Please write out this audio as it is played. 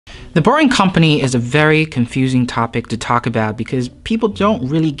The Boring Company is a very confusing topic to talk about because people don't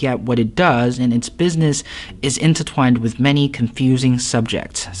really get what it does, and its business is intertwined with many confusing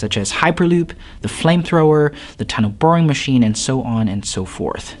subjects such as Hyperloop, the flamethrower, the tunnel boring machine, and so on and so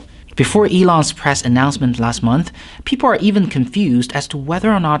forth. Before Elon's press announcement last month, people are even confused as to whether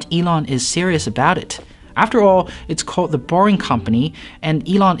or not Elon is serious about it. After all, it's called the Boring Company, and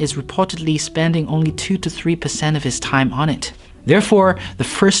Elon is reportedly spending only 2 to 3% of his time on it. Therefore, the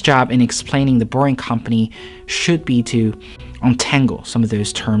first job in explaining the Boring Company should be to untangle some of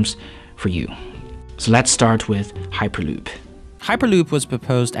those terms for you. So let's start with Hyperloop. Hyperloop was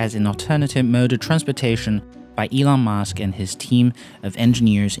proposed as an alternative mode of transportation by Elon Musk and his team of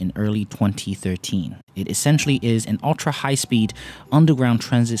engineers in early 2013. It essentially is an ultra-high-speed underground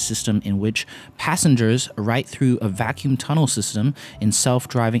transit system in which passengers ride through a vacuum tunnel system in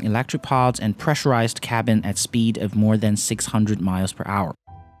self-driving electric pods and pressurized cabin at speed of more than 600 miles per hour.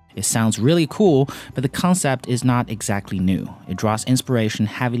 It sounds really cool, but the concept is not exactly new. It draws inspiration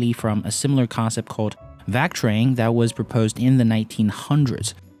heavily from a similar concept called VacTrain that was proposed in the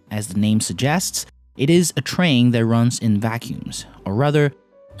 1900s. As the name suggests, it is a train that runs in vacuums, or rather,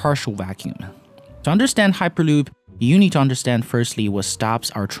 partial vacuum. To understand Hyperloop, you need to understand firstly what stops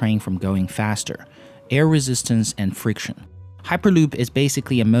our train from going faster: air resistance and friction. Hyperloop is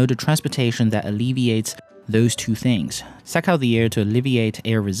basically a mode of transportation that alleviates those two things. Suck out the air to alleviate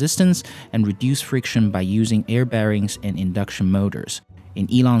air resistance and reduce friction by using air bearings and induction motors. In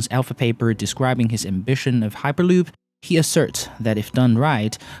Elon's alpha paper describing his ambition of Hyperloop, he asserts that if done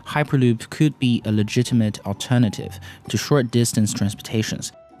right, Hyperloop could be a legitimate alternative to short-distance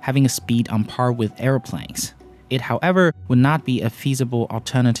transportations, having a speed on par with airplanes. It, however, would not be a feasible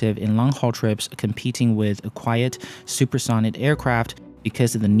alternative in long-haul trips competing with a quiet, supersonic aircraft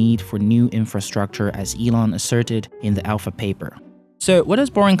because of the need for new infrastructure, as Elon asserted in the alpha paper. So what does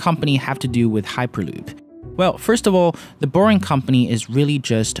Boring Company have to do with Hyperloop? Well, first of all, the Boring Company is really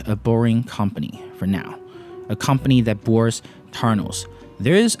just a boring company for now. A company that bores tunnels.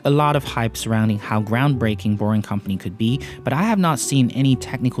 There is a lot of hype surrounding how groundbreaking Boring Company could be, but I have not seen any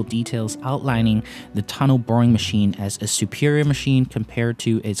technical details outlining the tunnel boring machine as a superior machine compared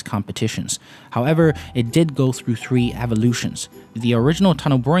to its competitions. However, it did go through 3 evolutions. The original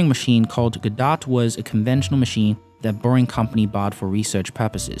tunnel boring machine called Godot was a conventional machine that Boring Company bought for research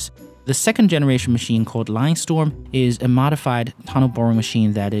purposes. The second generation machine called Linestorm is a modified tunnel boring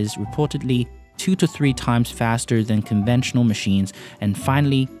machine that is reportedly 2 to 3 times faster than conventional machines. And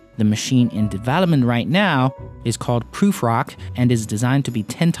finally, the machine in development right now is called Prufrock and is designed to be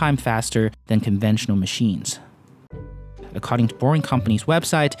 10 times faster than conventional machines. According to Boring Company's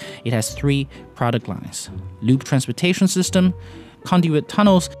website, it has 3 product lines: loop transportation system, conduit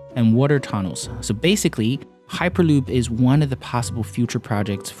tunnels, and water tunnels. So basically, Hyperloop is one of the possible future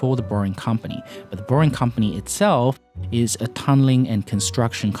projects for the Boring Company, but the Boring Company itself is a tunneling and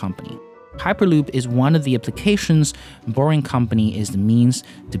construction company. Hyperloop is one of the applications. Boring Company is the means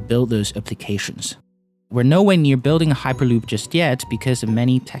to build those applications. We're nowhere near building a Hyperloop just yet because of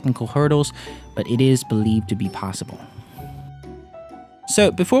many technical hurdles, but it is believed to be possible.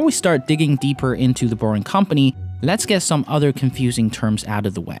 So before we start digging deeper into the Boring Company, let's get some other confusing terms out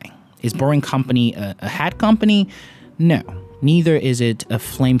of the way. Is Boring Company a hat company? No, neither is it a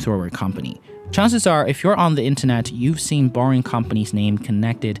flamethrower company. Chances are, if you're on the internet, you've seen Boring Company's name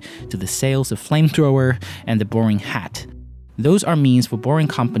connected to the sales of flamethrower and the boring hat. Those are means for Boring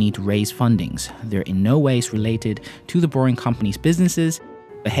Company to raise fundings. They're in no ways related to the Boring Company's businesses.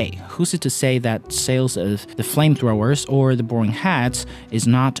 But hey, who's it to say that sales of the flamethrowers or the boring hats is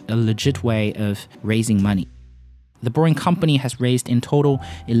not a legit way of raising money? The Boring Company has raised in total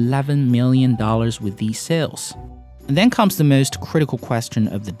 $11 million with these sales. And then comes the most critical question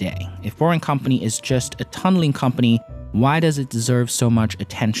of the day. If Boring Company is just a tunneling company, why does it deserve so much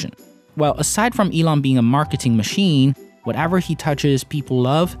attention? Well, aside from Elon being a marketing machine, whatever he touches, people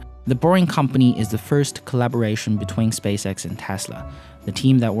love. The Boring Company is the first collaboration between SpaceX and Tesla. The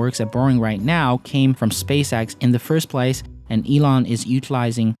team that works at Boring right now came from SpaceX in the first place, and Elon is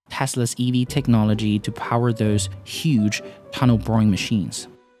utilizing Tesla's EV technology to power those huge tunnel boring machines.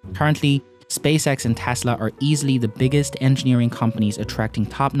 Currently, SpaceX and Tesla are easily the biggest engineering companies attracting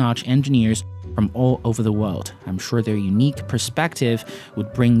top-notch engineers from all over the world. I'm sure their unique perspective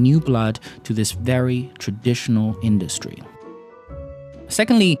would bring new blood to this very traditional industry.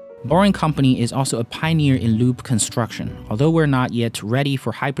 Secondly, Boring Company is also a pioneer in loop construction. Although we're not yet ready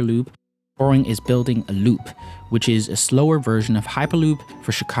for Hyperloop, Boring is building a loop, which is a slower version of Hyperloop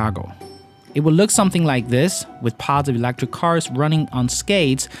for Chicago. It will look something like this, with pods of electric cars running on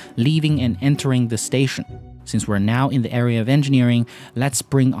skates, leaving and entering the station. Since we're now in the area of engineering, let's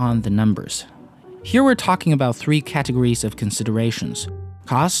bring on the numbers. Here we're talking about three categories of considerations: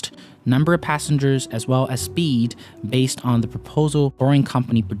 cost, number of passengers, as well as speed based on the proposal Boring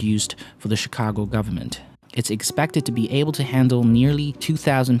Company produced for the Chicago government. It's expected to be able to handle nearly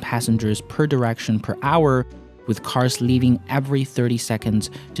 2,000 passengers per direction per hour, with cars leaving every 30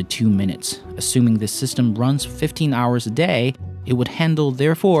 seconds to 2 minutes. Assuming this system runs 15 hours a day, it would handle,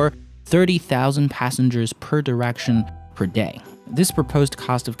 therefore, 30,000 passengers per direction per day. This proposed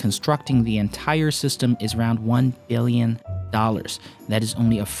cost of constructing the entire system is around $1 billion. That is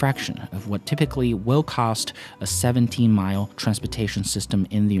only a fraction of what typically will cost a 17-mile transportation system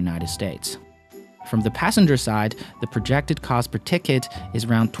in the United States. From the passenger side, the projected cost per ticket is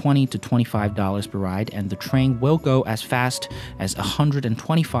around $20 to $25 per ride, and the train will go as fast as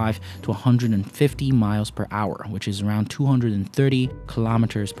 125 to 150 miles per hour, which is around 230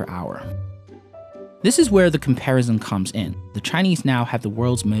 kilometers per hour. This is where the comparison comes in. The Chinese now have the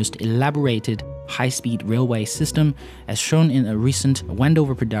world's most elaborated high-speed railway system. As shown in a recent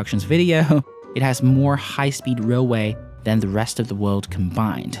Wendover Productions video, it has more high-speed railway than the rest of the world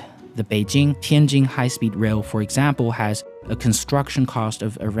combined. The Beijing-Tianjin high-speed rail, for example, has a construction cost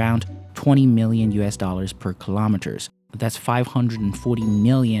of around $20 million per kilometers. That's $540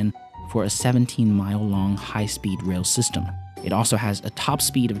 million for a 17-mile long high-speed rail system. It also has a top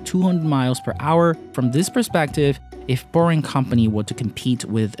speed of 200 miles per hour. From this perspective, if Boring Company were to compete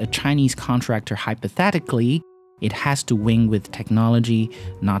with a Chinese contractor hypothetically, it has to win with technology,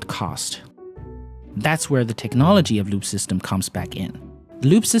 not cost. That's where the technology of loop system comes back in. The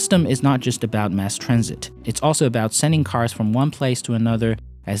loop system is not just about mass transit. It's also about sending cars from one place to another,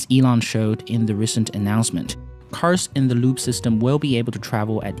 as Elon showed in the recent announcement. Cars in the loop system will be able to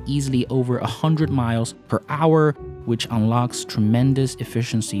travel at easily over 100 miles per hour, which unlocks tremendous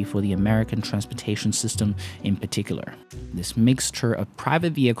efficiency for the American transportation system in particular. This mixture of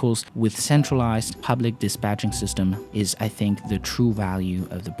private vehicles with centralized public dispatching system is, I think, the true value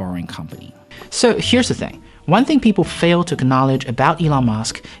of the Boring Company. So here's the thing. One thing people fail to acknowledge about Elon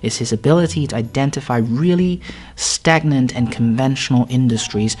Musk is his ability to identify really stagnant and conventional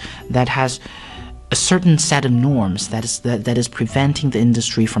industries that has a certain set of norms that is preventing the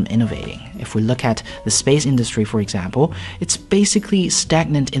industry from innovating. If we look at the space industry, for example, it's basically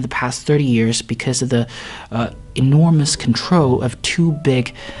stagnant in the past 30 years because of the enormous control of two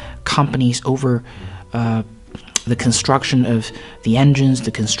big companies over the construction of the engines,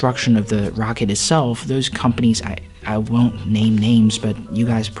 the construction of the rocket itself. Those companies, I won't name names, but you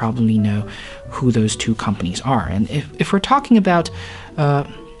guys probably know who those two companies are. And if we're talking about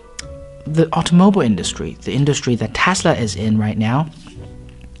the automobile industry, the industry that Tesla is in right now,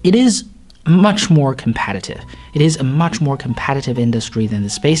 it is much more competitive. It is a much more competitive industry than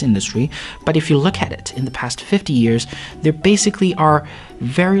the space industry. But if you look at it, in the past 50 years, there basically are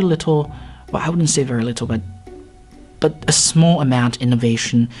very little, well, I wouldn't say very little, but a small amount of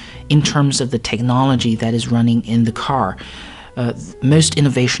innovation in terms of the technology that is running in the car. Most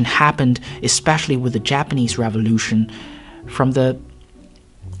innovation happened, especially with the Japanese Revolution, from the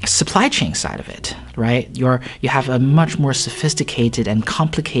supply chain side of it, right? You have a much more sophisticated and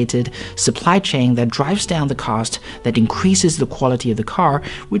complicated supply chain that drives down the cost, that increases the quality of the car,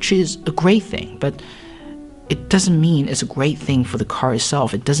 which is a great thing. But it doesn't mean it's a great thing for the car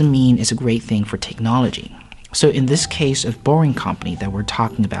itself. It doesn't mean it's a great thing for technology. So in this case of Boring Company that we're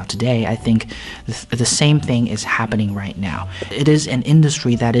talking about today, I think the same thing is happening right now. It is an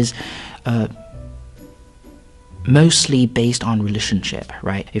industry that is mostly based on relationship,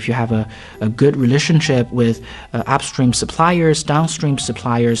 right? If you have a good relationship with upstream suppliers, downstream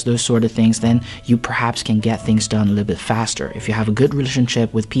suppliers, those sort of things, then you perhaps can get things done a little bit faster. If you have a good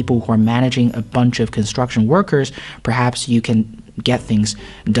relationship with people who are managing a bunch of construction workers, perhaps you can get things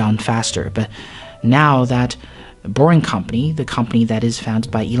done faster. But now that Boring Company, the company that is founded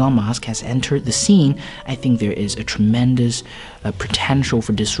by Elon Musk, has entered the scene, I think there is a tremendous potential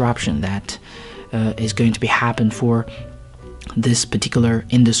for disruption that is going to be happen for this particular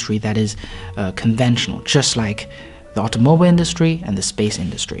industry that is conventional, just like the automobile industry and the space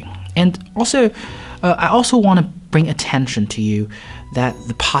industry. And also, I also want to bring attention to you that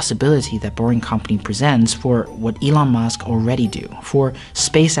the possibility that Boring Company presents for what Elon Musk already do, for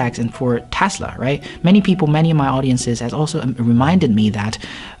SpaceX and for Tesla, right? Many people, many of my audiences has also reminded me that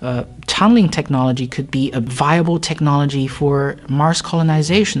tunneling technology could be a viable technology for Mars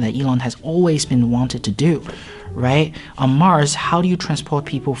colonization that Elon has always been wanted to do, right? On Mars, how do you transport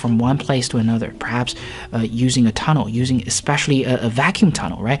people from one place to another? Perhaps using a tunnel, using especially a vacuum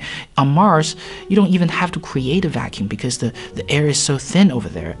tunnel, right? On Mars, you don't even have to create a vacuum because the air is so thin over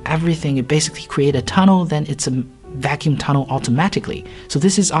there. Everything, you basically create a tunnel, then it's a vacuum tunnel automatically. So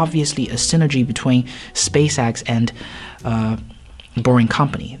this is obviously a synergy between SpaceX and Boring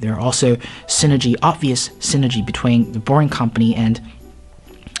Company. There are also obvious synergy between the Boring Company and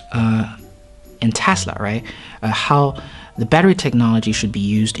Tesla, right? How the battery technology should be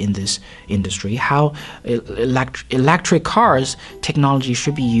used in this industry, how electric cars technology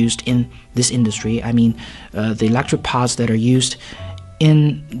should be used in this industry. I mean, the electric pods that are used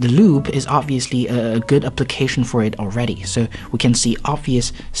in the loop is obviously a good application for it already. So we can see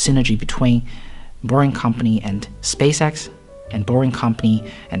obvious synergy between Boring Company and SpaceX, and Boring Company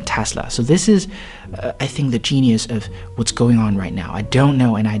and Tesla. So this is, I think, the genius of what's going on right now. I don't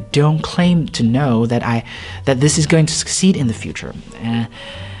know, and I don't claim to know that this is going to succeed in the future.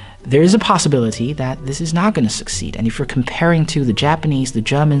 There is a possibility that this is not going to succeed. And if you're comparing to the Japanese, the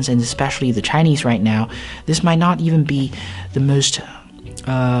Germans, and especially the Chinese right now, this might not even be the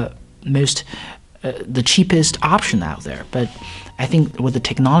the cheapest option out there. But I think what the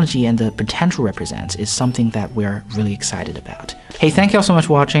technology and the potential represents is something that we're really excited about. Hey, thank you all so much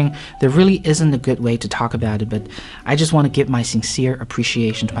for watching. There really isn't a good way to talk about it, but I just want to give my sincere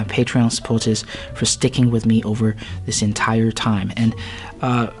appreciation to my Patreon supporters for sticking with me over this entire time. And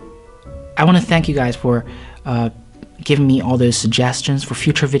I want to thank you guys for giving me all those suggestions for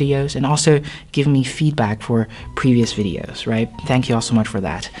future videos, and also giving me feedback for previous videos, right? Thank you all so much for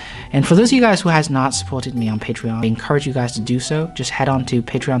that. And for those of you guys who has not supported me on Patreon, I encourage you guys to do so. Just head on to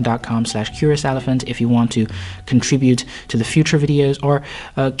patreon.com/curiouselephant if you want to contribute to the future videos, or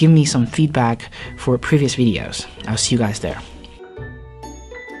give me some feedback for previous videos. I'll see you guys there.